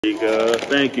There you go.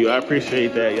 Thank you. I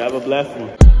appreciate that. You have a blessed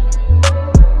one.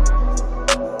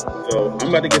 So I'm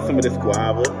about to get some of this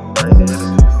guava right here.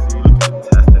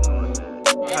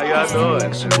 How y'all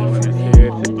doing?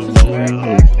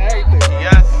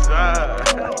 Yes, sir.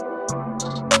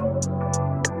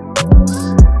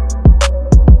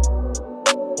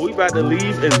 We about to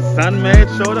leave in Sunman.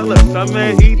 Show that look,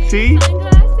 Sunman ET.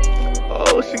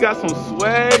 Oh, she got some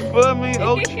swag for me.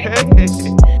 Okay.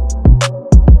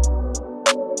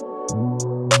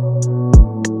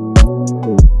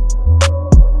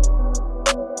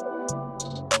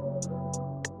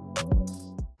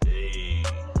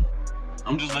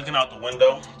 I'm just looking out the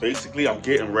window. Basically, I'm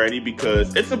getting ready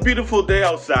because it's a beautiful day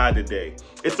outside today.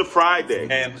 It's a Friday.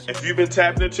 And if you've been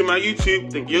tapping into my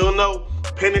YouTube, then you'll know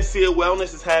Panacea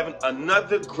Wellness is having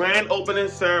another grand opening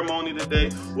ceremony today.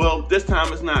 Well, this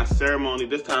time it's not a ceremony.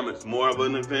 This time it's more of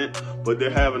an event. But they're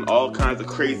having all kinds of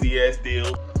crazy ass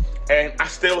deals. And I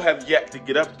still have yet to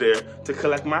get up there to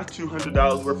collect my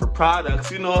 $200 worth of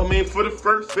products, you know what I mean, for the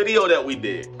first video that we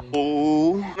did.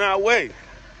 Oh, now wait.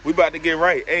 We about to get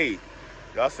right. Hey.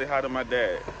 Y'all say hi to my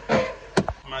dad.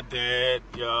 My dad,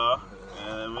 y'all. You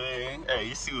know what I mean? Hey,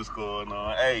 you see what's going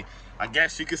on. Hey, I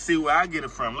guess you can see where I get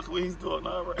it from. Look what he's doing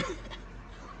all right.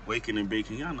 Waking and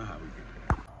baking. Y'all know how we get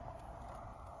it.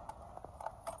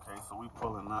 Okay, so we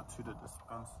pulling up to the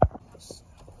dispensary.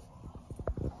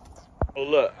 Oh,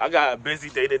 look, I got a busy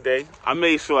day today. I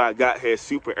made sure I got here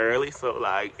super early, so,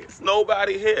 like, it's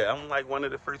nobody here. I'm, like, one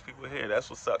of the first people here. That's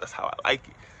what's up. That's how I like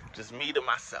it. Just me to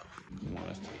myself.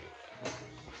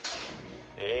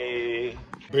 Hey.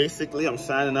 Basically, I'm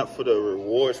signing up for the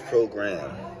rewards program.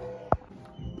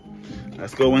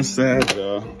 Let's go inside,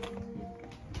 y'all.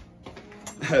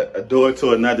 A door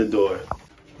to another door.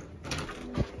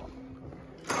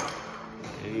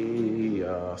 Hey,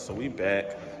 y'all. So we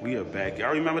back. We are back.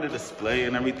 Y'all remember the display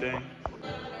and everything?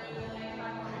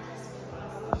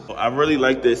 I really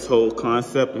like this whole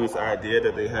concept and this idea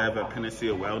that they have at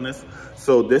Panacea Wellness.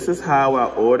 So this is how I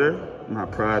order my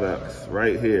products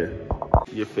right here.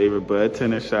 Your favorite bud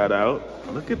tender shout out.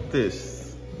 Look at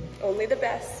this. Only the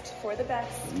best for the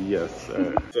best. Yes,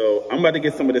 sir. So I'm about to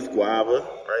get some of this guava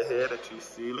right here that you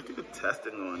see. Look at the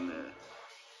testing on there.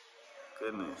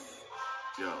 Goodness.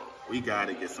 Yo, we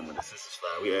gotta get some of this. This is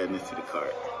fine. We adding this to the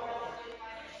cart.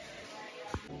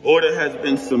 Order has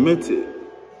been submitted.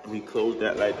 We close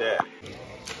that like that.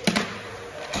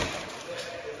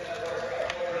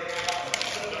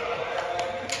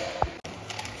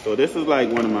 So this is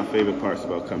like one of my favorite parts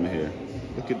about coming here.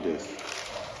 Look at this.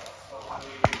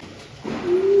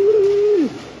 Ooh,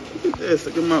 look at this.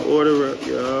 Look at my order up,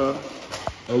 y'all.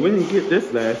 Oh, we didn't get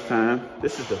this last time.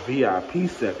 This is the VIP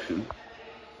section.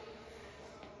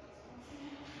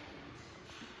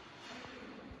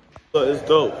 Look, it's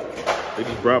dope. They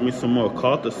just brought me some more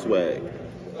Carter swag.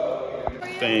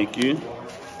 Thank you.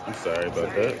 I'm sorry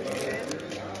about that.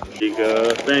 There you go.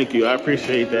 Thank you. I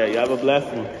appreciate that. You have a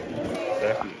blessed one.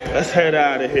 Let's head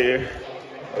out of here.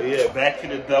 Oh yeah, back to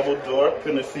the double door,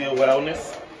 Panacea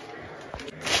Wellness.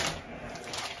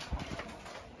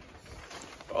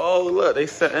 Oh look, they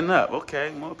setting up.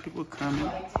 Okay, more people coming.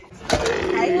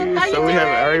 Hey, so we have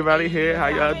everybody here. How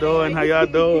y'all doing? How y'all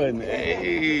doing?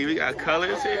 Hey, we got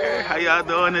colors here. How y'all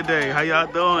doing today? How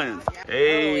y'all doing?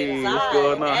 Hey, what's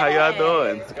going on? How y'all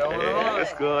doing? Hey,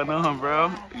 what's going on,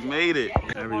 bro? You made it.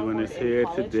 Everyone is here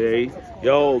today.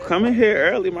 Yo, coming here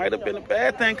early might have been a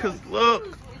bad thing, cause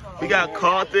look, we got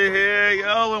Carter here,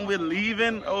 yo, and we're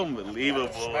leaving. Oh,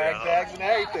 unbelievable. Swag bags and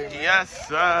everything. Yes,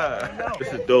 sir.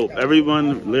 This is dope.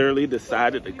 Everyone literally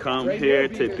decided to come here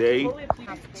today.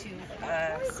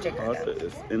 Carter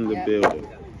is in the building.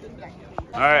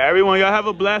 All right, everyone, y'all have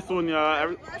a blessed one,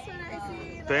 y'all.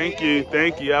 Thank you,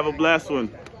 thank you. Have a blessed one.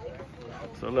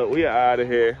 So look, we are out of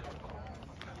here.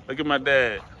 Look at my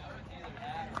dad.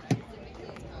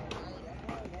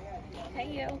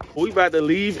 Hey, you. We about to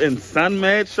leave in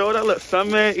Sunman. Show that, look,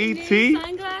 Sunman ET.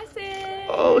 Sunglasses.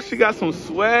 Oh, she got some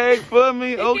swag for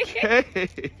me. Okay.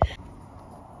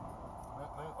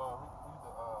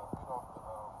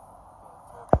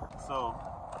 So,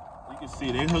 you can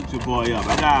see they hooked your boy up.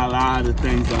 I got a lot of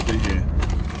things up in here.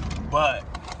 But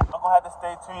I'm gonna have to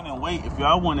stay tuned and wait. If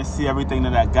y'all want to see everything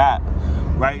that I got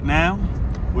right now,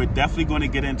 we're definitely going to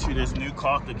get into this new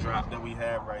Carter drop that we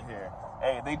have right here.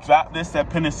 Hey, they dropped this at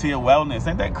Panacea Wellness.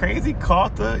 Ain't that crazy,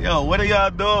 Carter? Yo, what are y'all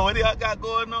doing? What do y'all got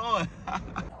going on?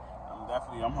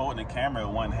 I'm holding the camera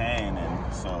in one hand,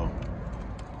 and so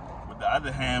with the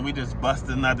other hand, we just busted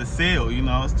another seal. You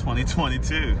know, it's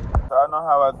 2022. So I know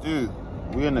how I do.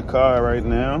 We in the car right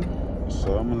now,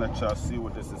 so I'm gonna let y'all see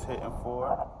what this is hitting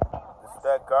for. This is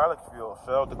that garlic fuel.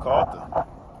 Shout out to Carter.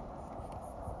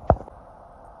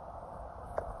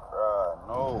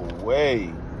 Hey,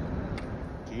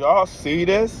 do y'all see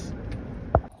this?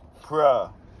 Bruh,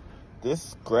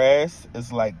 this grass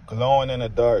is like glowing in the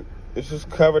dark. It's just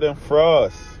covered in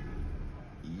frost.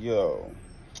 Yo,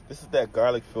 this is that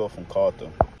garlic fill from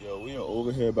Carter. Yo, we are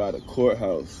over here by the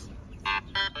courthouse.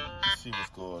 Let's see what's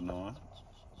going on.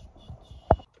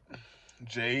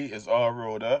 Jay is all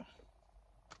rolled up.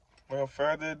 Well,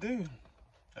 further ado,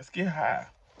 let's get high.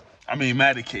 I mean,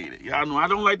 medicated. Y'all know I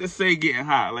don't like to say getting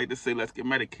high. I like to say let's get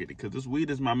medicated because this weed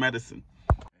is my medicine.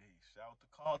 Hey, shout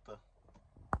out to Carter.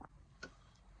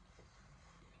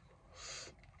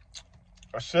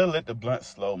 I should have lit the blunt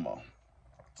slow-mo,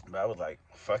 but I was like,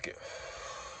 fuck it.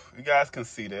 You guys can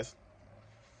see this.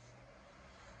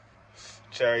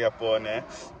 Cherry up on there.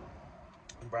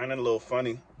 Brandon a little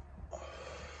funny,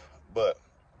 but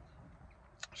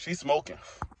she's smoking.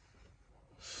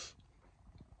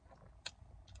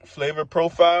 Flavor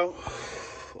profile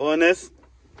on this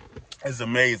is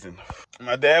amazing.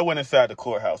 My dad went inside the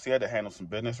courthouse. He had to handle some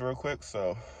business real quick,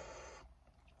 so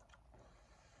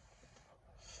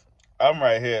I'm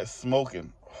right here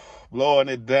smoking, blowing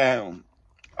it down.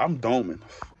 I'm doming.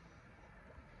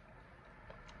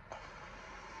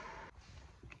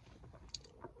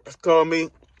 Let's call me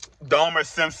Domer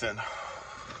Simpson.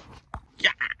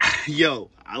 Yeah. Yo,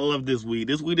 I love this weed.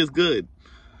 This weed is good.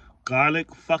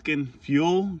 Garlic fucking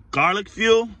fuel. Garlic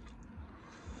fuel.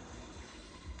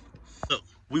 So,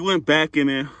 we went back in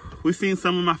there. We seen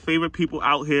some of my favorite people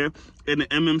out here in the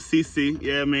MMCC.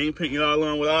 Yeah, man, putting it all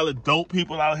on with all the dope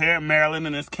people out here in Maryland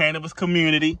in this cannabis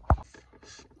community.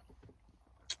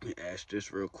 Let me ask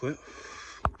this real quick.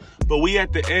 But we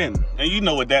at the end, and you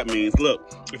know what that means. Look,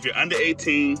 if you're under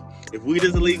 18, if weed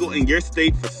is illegal in your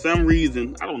state for some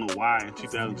reason, I don't know why in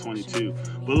 2022,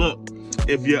 but look,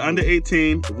 if you're under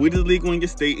 18, if weed is illegal in your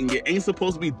state and you ain't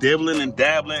supposed to be dibbling and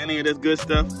dabbling any of this good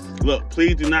stuff, look,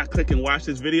 please do not click and watch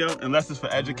this video unless it's for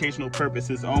educational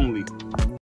purposes only.